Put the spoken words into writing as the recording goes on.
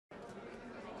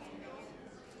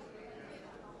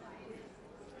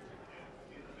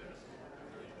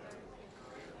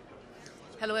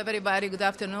Hello, everybody. Good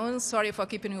afternoon. Sorry for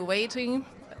keeping you waiting.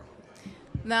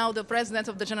 Now, the President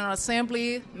of the General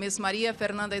Assembly, Ms. María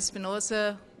Fernanda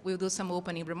Espinosa, will do some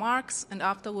opening remarks, and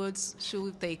afterwards she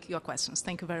will take your questions.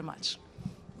 Thank you very much.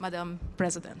 Madam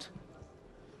President.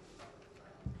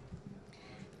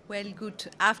 Well, good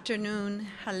afternoon.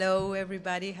 Hello,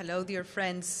 everybody. Hello, dear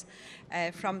friends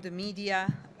from the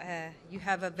media. You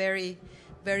have a very,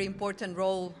 very important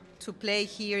role to play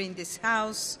here in this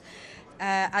House.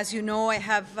 As you know, I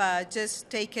have just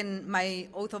taken my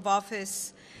oath of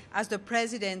office as the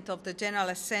President of the General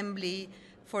Assembly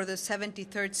for the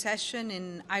 73rd session,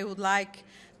 and I would like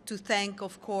to thank,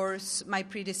 of course, my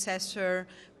predecessor,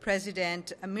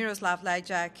 President Miroslav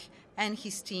Lajčák, and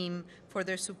his team for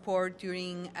their support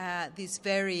during this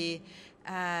very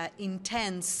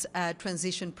intense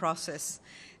transition process.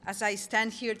 As I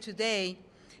stand here today,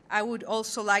 I would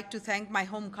also like to thank my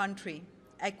home country,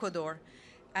 Ecuador,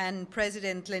 and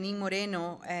President Lenín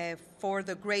Moreno for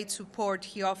the great support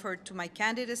he offered to my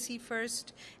candidacy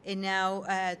first and now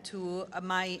to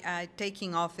my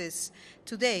taking office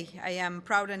today. I am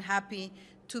proud and happy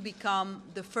to become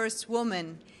the first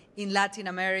woman in Latin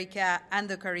America and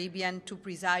the Caribbean to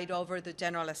preside over the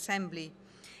General Assembly.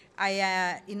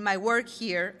 In my work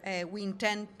here, we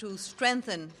intend to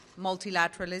strengthen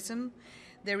multilateralism.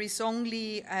 There is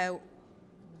only, I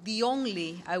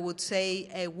would say,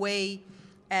 a way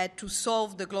to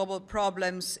solve the global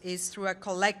problems is through a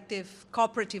collective,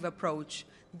 cooperative approach.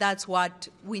 That's what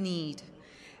we need.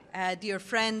 Dear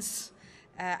friends,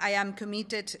 I am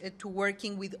committed to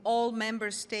working with all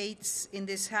member states in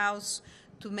this House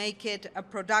to make it a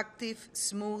productive,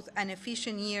 smooth, and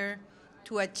efficient year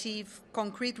to achieve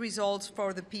concrete results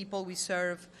for the people we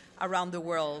serve around the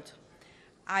world.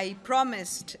 I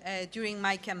promised during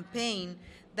my campaign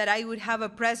that I would have a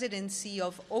presidency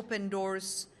of open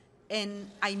doors,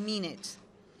 and I mean it.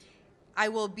 I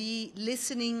will be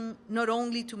listening not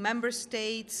only to member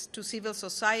states, to civil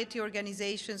society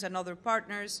organizations and other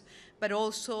partners, but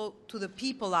also to the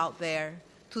people out there,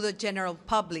 to the general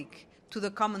public, to the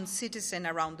common citizen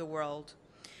around the world.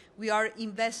 We are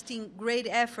investing great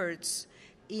efforts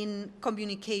in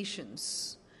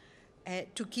communications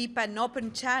to keep an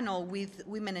open channel with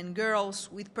women and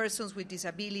girls, with persons with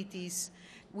disabilities,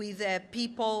 with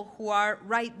people who are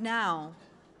right now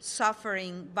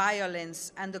suffering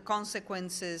violence and the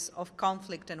consequences of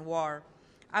conflict and war.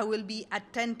 I will be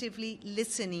attentively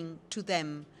listening to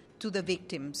them, to the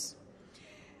victims.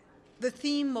 The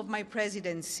theme of my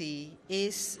presidency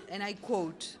is, and I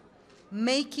quote,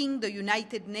 making the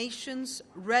United Nations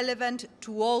relevant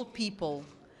to all people,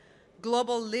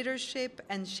 global leadership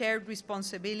and shared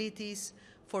responsibilities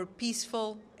for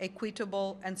peaceful,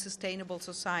 equitable, and sustainable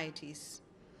societies.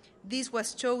 This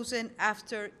was chosen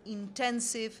after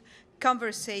intensive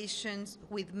conversations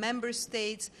with member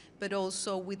states, but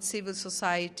also with civil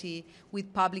society,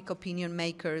 with public opinion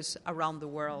makers around the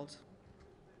world.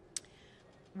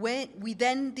 We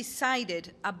then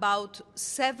decided about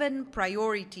 7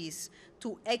 priorities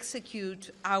to execute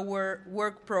our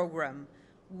work program.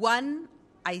 One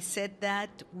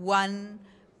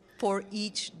for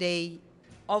each day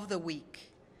of the week.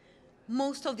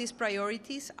 Most of these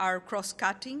priorities are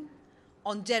cross-cutting.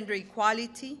 On gender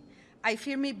equality, I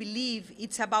firmly believe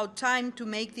it's about time to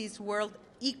make this world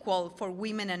equal for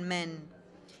women and men.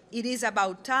 It is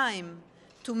about time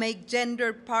to make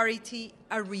gender parity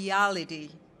a reality.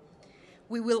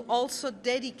 We will also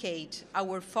dedicate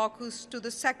our focus to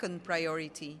the second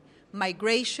priority,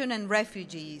 migration and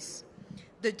refugees.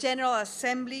 The General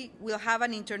Assembly will have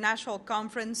an international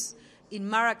conference in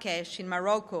Marrakesh, in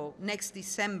Morocco, next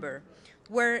December,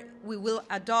 where we will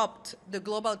adopt the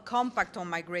Global Compact on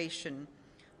Migration.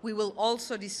 We will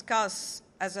also discuss,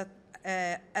 as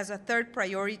a third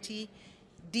priority,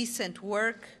 decent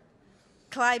work.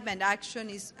 Climate action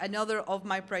is another of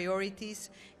my priorities,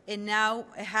 and now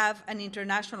have an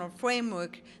international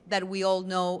framework that we all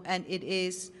know, and it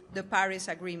is the Paris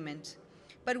Agreement.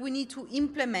 But we need to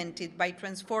implement it by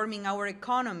transforming our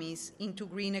economies into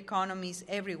green economies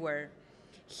everywhere.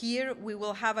 Here, we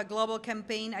will have a global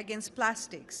campaign against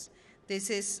plastics. This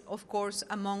is, of course,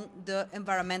 among the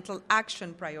environmental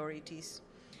action priorities.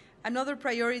 Another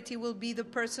priority will be the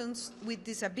persons with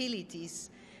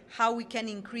disabilities, how we can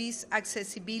increase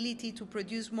accessibility to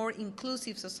produce more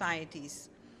inclusive societies,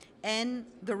 and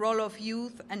the role of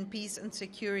youth and peace and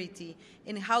security,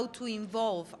 and how to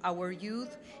involve our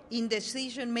youth in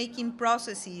decision-making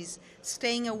processes,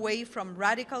 staying away from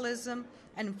radicalism,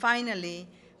 and finally,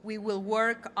 we will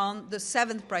work on the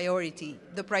 7th priority,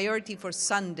 the priority for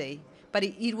Sunday, but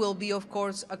it will be, of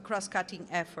course, a cross-cutting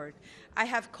effort. I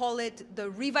have called it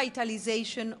the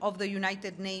revitalization of the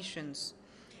United Nations.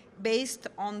 based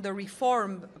on the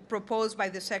reform proposed by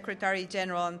the Secretary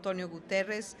General Antonio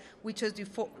Guterres, which is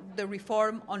the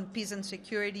reform on peace and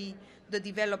security, the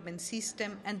development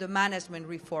system, and the management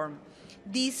reform.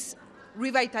 This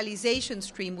revitalization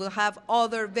stream will have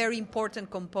other very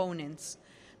important components: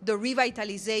 the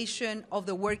revitalization of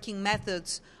the working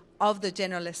methods of the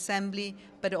General Assembly,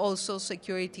 but also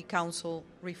Security Council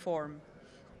reform.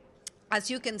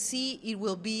 As you can see, it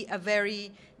will be a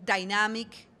very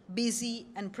dynamic, busy,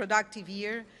 and productive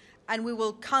year, and we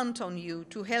will count on you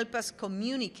to help us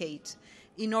communicate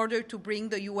in order to bring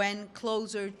the UN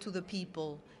closer to the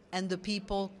people and the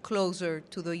people closer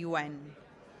to the UN.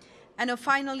 And a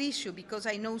final issue, because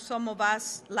I know some of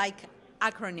us like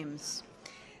acronyms.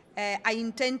 I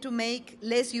intend to make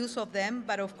less use of them,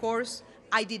 but of course,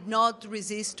 I did not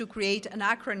resist to create an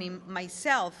acronym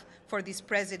myself for this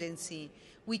presidency,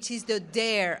 which is the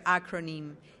DARE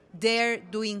acronym. DARE,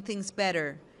 doing things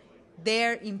better.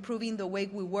 DARE, improving the way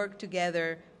we work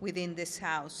together within this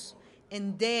House.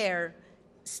 And DARE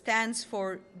stands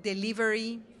for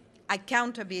delivery,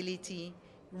 accountability,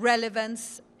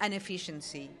 relevance, and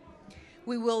efficiency.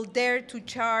 We will dare to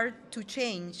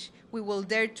change. We will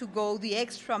dare to go the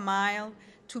extra mile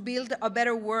to build a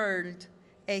better world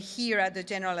here at the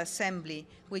General Assembly,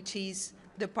 which is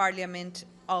the Parliament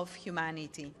of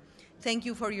Humanity. Thank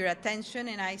you for your attention,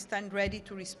 and I stand ready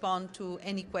to respond to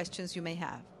any questions you may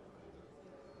have.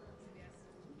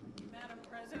 Madam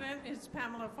President, it's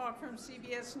Pamela Falk from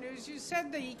CBS News. You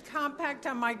said the Compact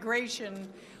on Migration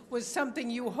was something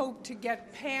you hope to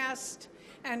get passed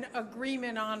an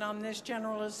agreement on this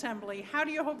General Assembly. How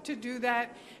do you hope to do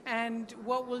that, and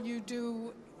what will you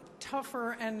do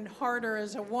tougher and harder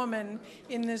as a woman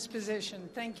in this position?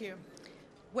 Thank you.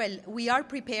 Well, we are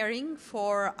preparing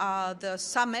for the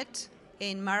summit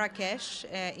in Marrakesh,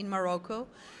 in Morocco.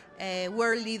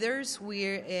 World leaders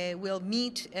will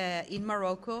meet in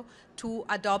Morocco to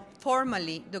adopt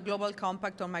formally the Global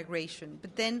Compact on Migration.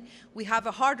 But then we have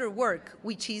a harder work,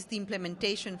 which is the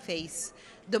implementation phase,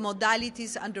 the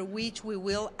modalities under which we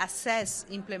will assess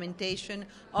implementation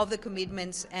of the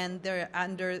commitments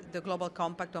under the Global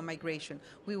Compact on Migration.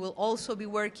 We will also be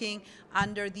working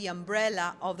under the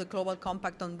umbrella of the Global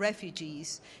Compact on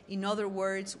Refugees. In other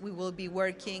words, we will be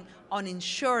working on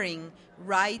ensuring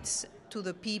rights to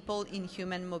the people in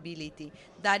human mobility.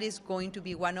 That is going to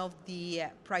be one of the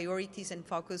priorities and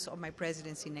focus of my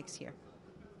presidency next year.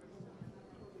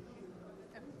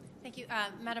 Thank you.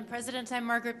 Madam President, I'm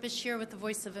Margaret Bashir with the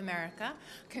Voice of America.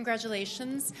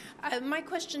 Congratulations. My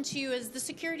question to you is, the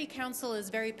Security Council is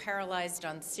very paralyzed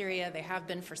on Syria. They have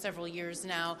been for several years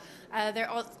now. They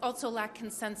also lack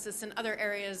consensus in other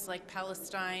areas like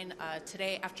Palestine,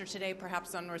 after today,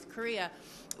 perhaps on North Korea.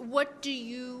 What do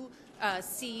you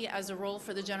see as a role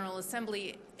for the General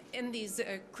Assembly in these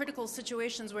critical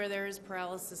situations where there is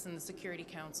paralysis in the Security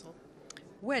Council?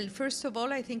 Well, first of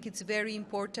all, I think it's very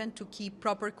important to keep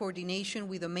proper coordination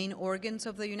with the main organs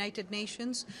of the United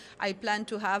Nations. I plan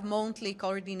to have monthly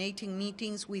coordinating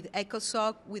meetings with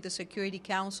ECOSOC, with the Security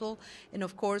Council, and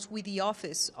of course with the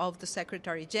Office of the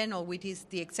Secretary General, which is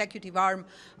the executive arm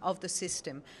of the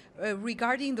system.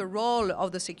 Regarding the role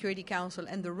of the Security Council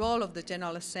and the role of the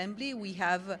General Assembly, we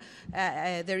have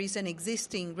there is an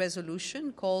existing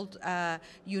resolution called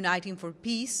Uniting for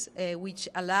Peace, which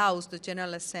allows the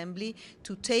General Assembly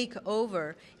to take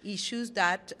over issues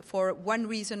that, for one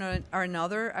reason or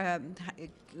another,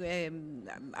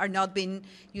 are not being,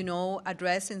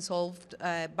 addressed and solved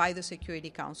by the Security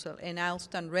Council. And I'll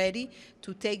stand ready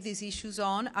to take these issues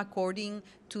on according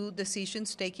to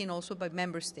decisions taken also by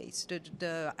member states.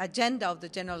 The agenda of the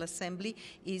General Assembly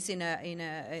is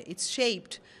it's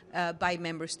shaped by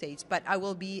member states, but I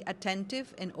will be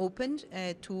attentive and open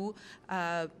to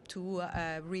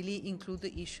really include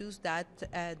the issues that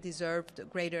deserved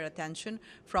greater attention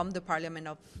from the Parliament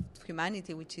of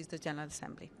Humanity, which is the General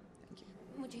Assembly.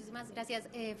 Muchísimas gracias.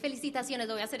 Felicitaciones.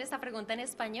 Le voy a hacer esta pregunta en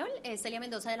español. Celia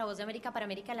Mendoza, de La Voz de América para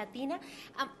América Latina.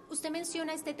 Usted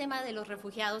menciona este tema de los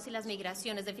refugiados y las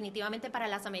migraciones. Definitivamente para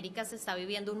las Américas se está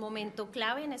viviendo un momento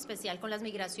clave, en especial con las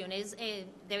migraciones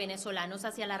de venezolanos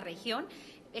hacia la región.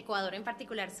 Ecuador en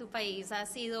particular, su país, ha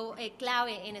sido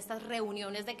clave en estas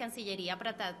reuniones de Cancillería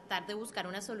para tratar de buscar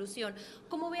una solución.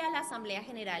 ¿Cómo ve a la Asamblea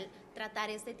General tratar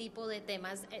este tipo de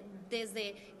temas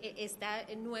desde esta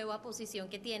nueva posición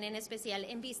que tiene, en especial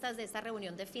en vistas de esta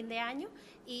reunión de fin de año?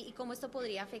 ¿Y cómo esto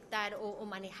podría afectar o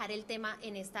manejar el tema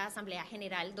en esta Asamblea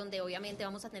General, donde obviamente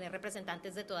vamos a tener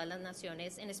representantes de todas las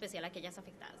naciones, en especial aquellas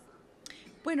afectadas?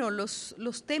 Bueno,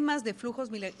 los temas de flujos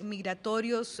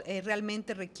migratorios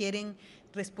realmente requieren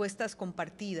respuestas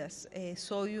compartidas.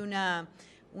 Soy una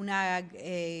una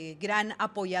gran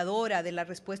apoyadora de las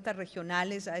respuestas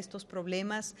regionales a estos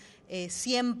problemas.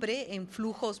 Siempre en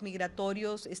flujos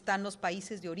migratorios están los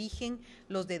países de origen,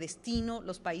 los de destino,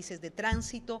 los países de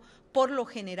tránsito. Por lo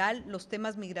general, los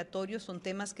temas migratorios son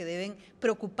temas que deben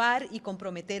preocupar y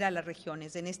comprometer a las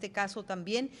regiones. En este caso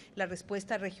también la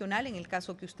respuesta regional, en el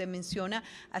caso que usted menciona,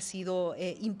 ha sido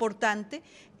importante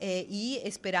y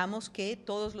esperamos que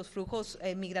todos los flujos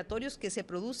migratorios que se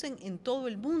producen en todo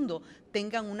el mundo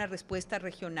tengan una respuesta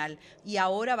regional y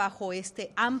ahora bajo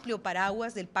este amplio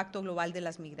paraguas del Pacto Global de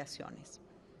las Migraciones.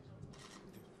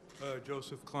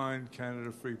 Joseph Klein,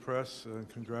 Canada Free Press, and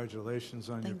congratulations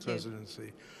on your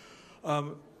presidency.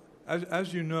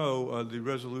 As you know, the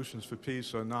resolutions for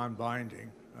peace are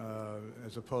non-binding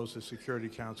as opposed to Security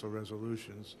Council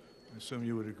resolutions. I assume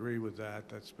you would agree with that.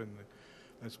 That's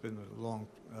been a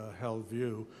long-held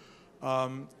view.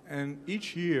 And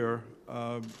each year,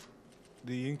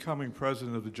 the incoming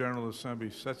president of the General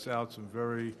Assembly sets out some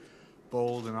very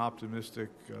bold and optimistic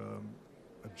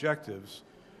objectives,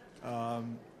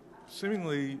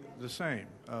 seemingly the same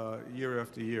year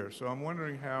after year. So I'm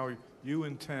wondering how you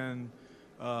intend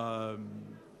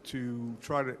to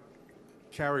try to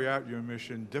carry out your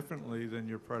mission differently than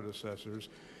your predecessors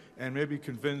and maybe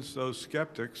convince those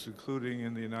skeptics, including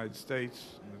in the United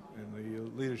States, in the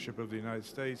leadership of the United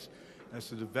States, as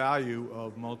to the value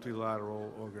of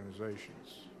multilateral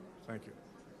organizations. Thank you.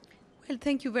 Well,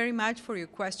 thank you very much for your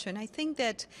question. I think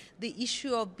that the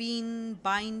issue of being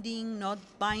binding, not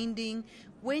binding,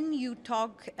 when you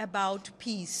talk about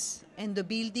peace and the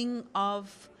building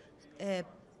of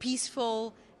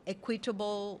peaceful,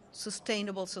 equitable,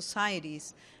 sustainable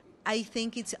societies, I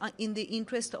think it's in the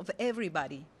interest of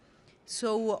everybody.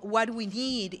 So what we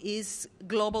need is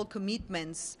global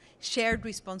commitments, shared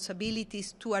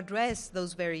responsibilities to address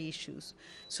those very issues.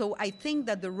 So I think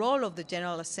that the role of the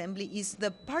General Assembly is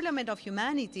the Parliament of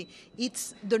Humanity.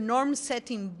 It's the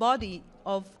norm-setting body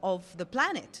of the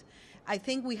planet. I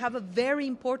think we have a very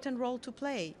important role to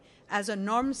play as a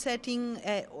norm-setting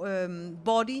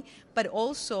body, but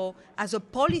also as a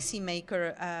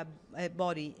policymaker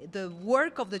body. The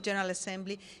work of the General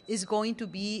Assembly is going to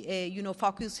be,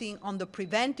 focusing on the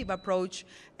preventive approach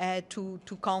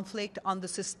to conflict, on the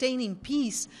sustaining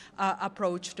peace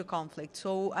approach to conflict.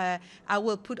 So I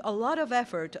will put a lot of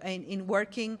effort in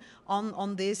working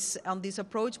on this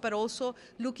approach, but also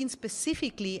looking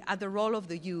specifically at the role of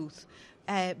the youth.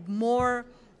 More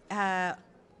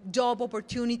job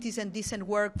opportunities and decent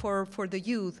work for the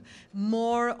youth,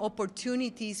 more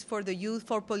opportunities for the youth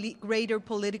for greater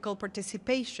political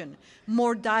participation,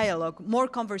 more dialogue, more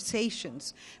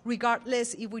conversations,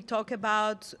 regardless if we talk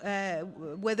about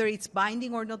whether it's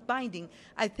binding or not binding.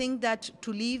 I think that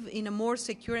to live in a more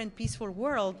secure and peaceful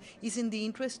world is in the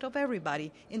interest of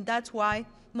everybody, and that's why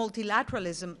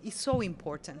multilateralism is so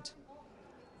important.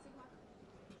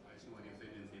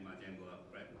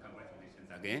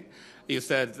 Again, you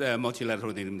said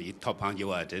multilateralism is top on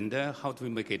your agenda. How do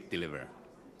we make it deliver?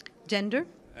 Gender?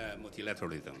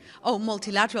 Multilateralism. Oh,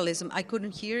 multilateralism. I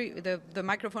couldn't hear. The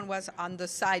microphone was on the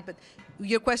side, but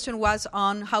your question was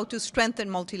on how to strengthen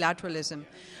multilateralism.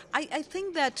 I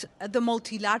think that the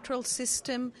multilateral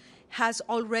system has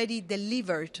already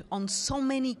delivered on so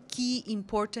many key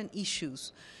important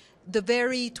issues. The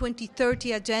very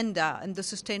 2030 agenda and the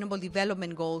Sustainable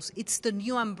Development Goals, it's the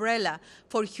new umbrella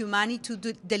for humanity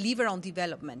to deliver on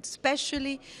development,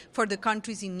 especially for the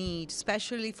countries in need,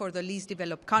 especially for the least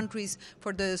developed countries,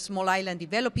 for the small island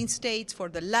developing states, for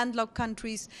the landlocked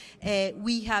countries.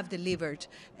 We have delivered.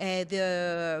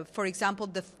 For example,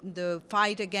 the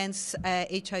fight against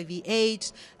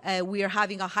HIV/AIDS. We are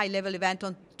having a high-level event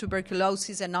on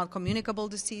tuberculosis and non-communicable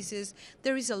diseases.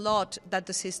 There is a lot that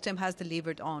the system has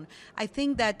delivered on. I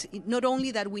think that not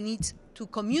only that we need to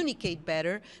communicate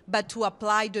better, but to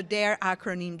apply the DARE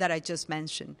acronym that I just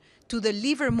mentioned, to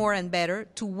deliver more and better,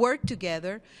 to work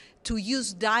together, to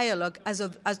use dialogue as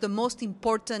the most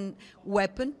important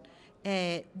weapon.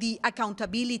 The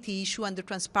accountability issue and the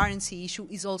transparency issue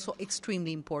is also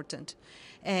extremely important.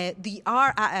 The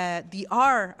R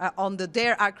on the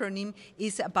DARE acronym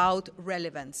is about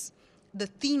relevance. The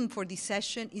theme for this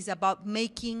session is about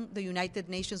making the United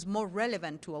Nations more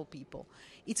relevant to all people.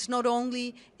 It's not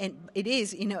only, and it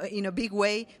is in a big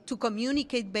way, to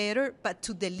communicate better, but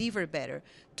to deliver better,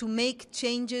 to make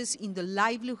changes in the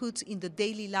livelihoods, in the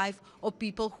daily life of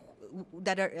people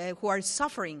who are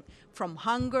suffering from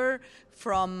hunger,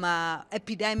 from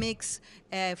epidemics,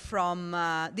 from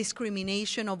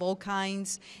discrimination of all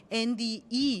kinds. And the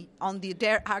E on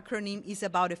their acronym is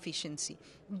about efficiency.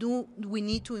 We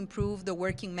need to improve the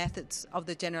working methods of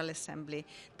the General Assembly.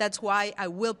 That's why I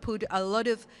will put a lot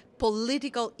of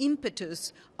political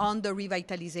impetus on the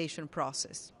revitalization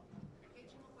process.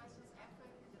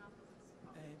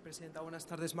 Presidenta, buenas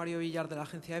tardes. Mario Villar, de la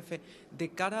Agencia EFE. De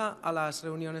cara a las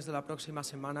reuniones de la próxima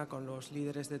semana con los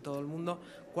líderes de todo el mundo,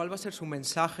 ¿cuál va a ser su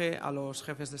mensaje a los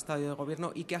jefes de Estado y de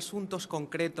Gobierno y qué asuntos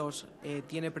concretos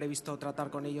tiene previsto tratar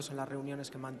con ellos en las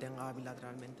reuniones que mantenga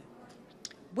bilateralmente?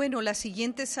 Bueno, la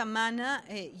siguiente semana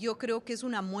yo creo que es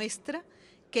una muestra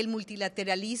que el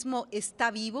multilateralismo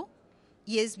está vivo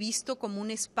y es visto como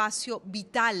un espacio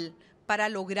vital para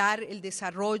lograr el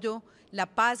desarrollo, la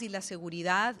paz y la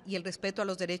seguridad y el respeto a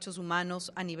los derechos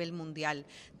humanos a nivel mundial.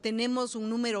 Tenemos un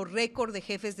número récord de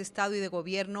jefes de Estado y de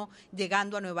Gobierno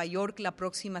llegando a Nueva York la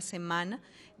próxima semana.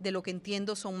 De lo que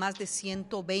entiendo son más de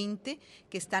 120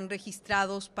 que están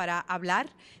registrados para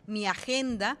hablar. Mi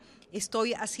agenda,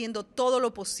 estoy haciendo todo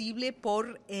lo posible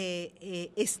por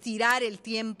estirar el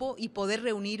tiempo y poder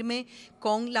reunirme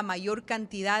con la mayor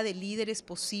cantidad de líderes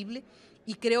posible.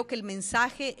 Y creo que el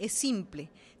mensaje es simple.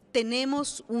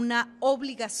 Tenemos una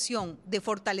obligación de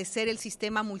fortalecer el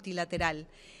sistema multilateral.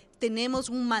 Tenemos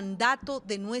un mandato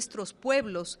de nuestros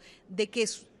pueblos de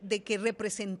que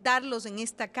representarlos en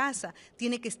esta casa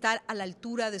tiene que estar a la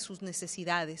altura de sus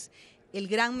necesidades. El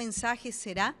gran mensaje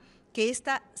será que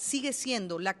esta sigue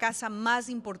siendo la casa más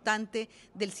importante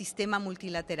del sistema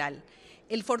multilateral.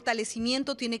 El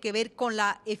fortalecimiento tiene que ver con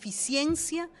la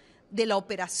eficiencia de la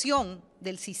operación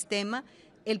del sistema,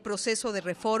 el proceso de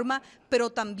reforma,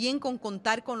 pero también con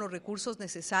contar con los recursos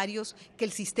necesarios que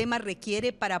el sistema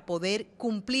requiere para poder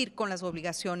cumplir con las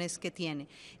obligaciones que tiene.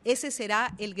 Ese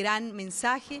será el gran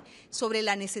mensaje sobre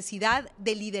la necesidad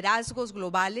de liderazgos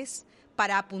globales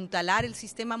para apuntalar el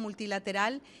sistema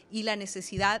multilateral y la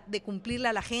necesidad de cumplirle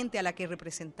a la gente a la que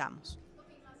representamos.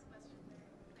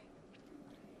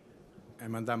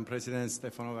 Madame President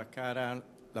Stefano Vaccara,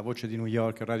 la voce di New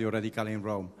York, Radio Radicale in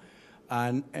Rome.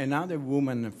 And another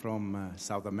woman from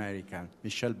South America,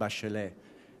 Michelle Bachelet,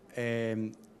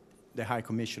 the High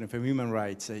Commissioner for Human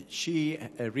Rights, she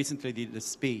recently did a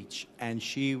speech and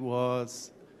she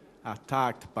was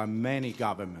attacked by many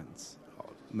governments,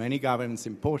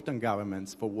 important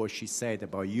governments, for what she said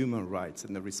about human rights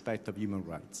and the respect of human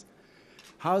rights.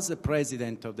 How the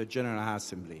President of the General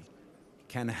Assembly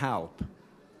can help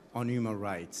on human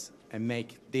rights and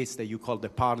make this that you call the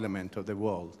Parliament of the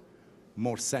world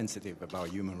more sensitive about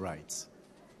human rights?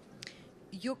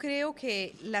 Yo creo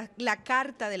que la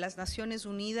Carta de las Naciones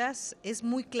Unidas es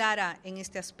muy clara en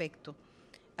este aspecto.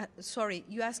 Sorry,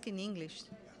 you asked in English.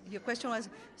 Your question was,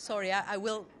 sorry, I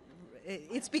will,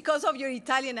 it's because of your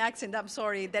Italian accent, I'm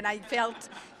sorry. Then I felt,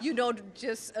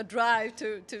 just a drive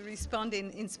to respond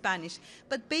in Spanish.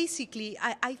 But basically,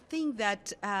 I think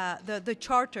that the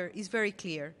Charter is very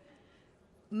clear.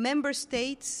 Member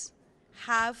states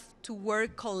have to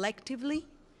work collectively.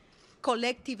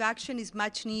 Collective action is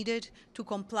much needed to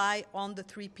comply on the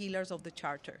 3 pillars of the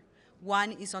Charter.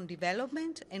 One is on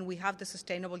development, and we have the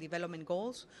Sustainable Development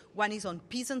Goals. One is on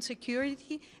peace and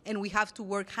security, and we have to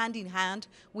work hand in hand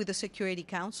with the Security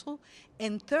Council.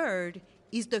 And third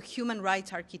is the human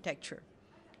rights architecture.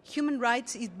 Human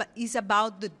rights is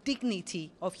about the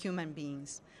dignity of human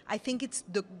beings. I think it's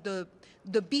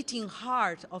the beating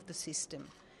heart of the system.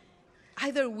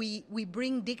 Either we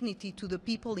bring dignity to the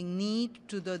people in need,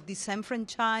 to the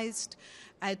disenfranchised,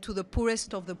 to the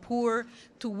poorest of the poor,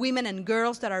 to women and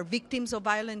girls that are victims of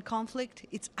violent conflict.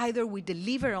 It's either we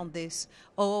deliver on this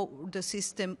or the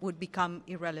system would become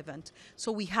irrelevant.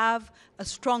 So we have a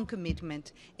strong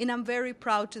commitment. And I'm very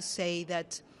proud to say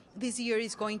that this year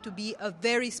is going to be a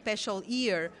very special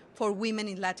year for women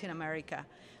in Latin America.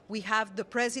 We have the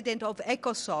president of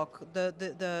ECOSOC,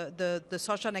 the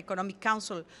Social and Economic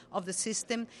Council of the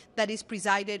system, that is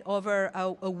presided over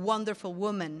a wonderful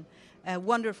woman,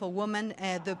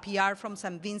 the PR from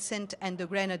St. Vincent and the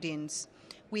Grenadines.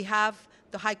 We have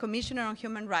the High Commissioner on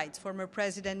Human Rights, former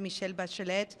President Michelle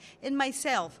Bachelet, and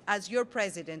myself as your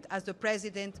president, as the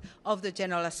president of the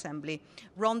General Assembly.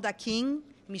 Rhonda King,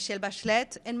 Michelle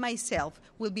Bachelet, and myself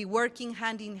will be working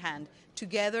hand in hand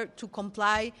together to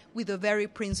comply with the very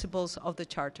principles of the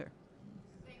Charter.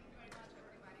 Thank you very much,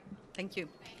 everybody. Thank you.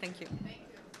 Thank you.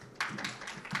 Thank you.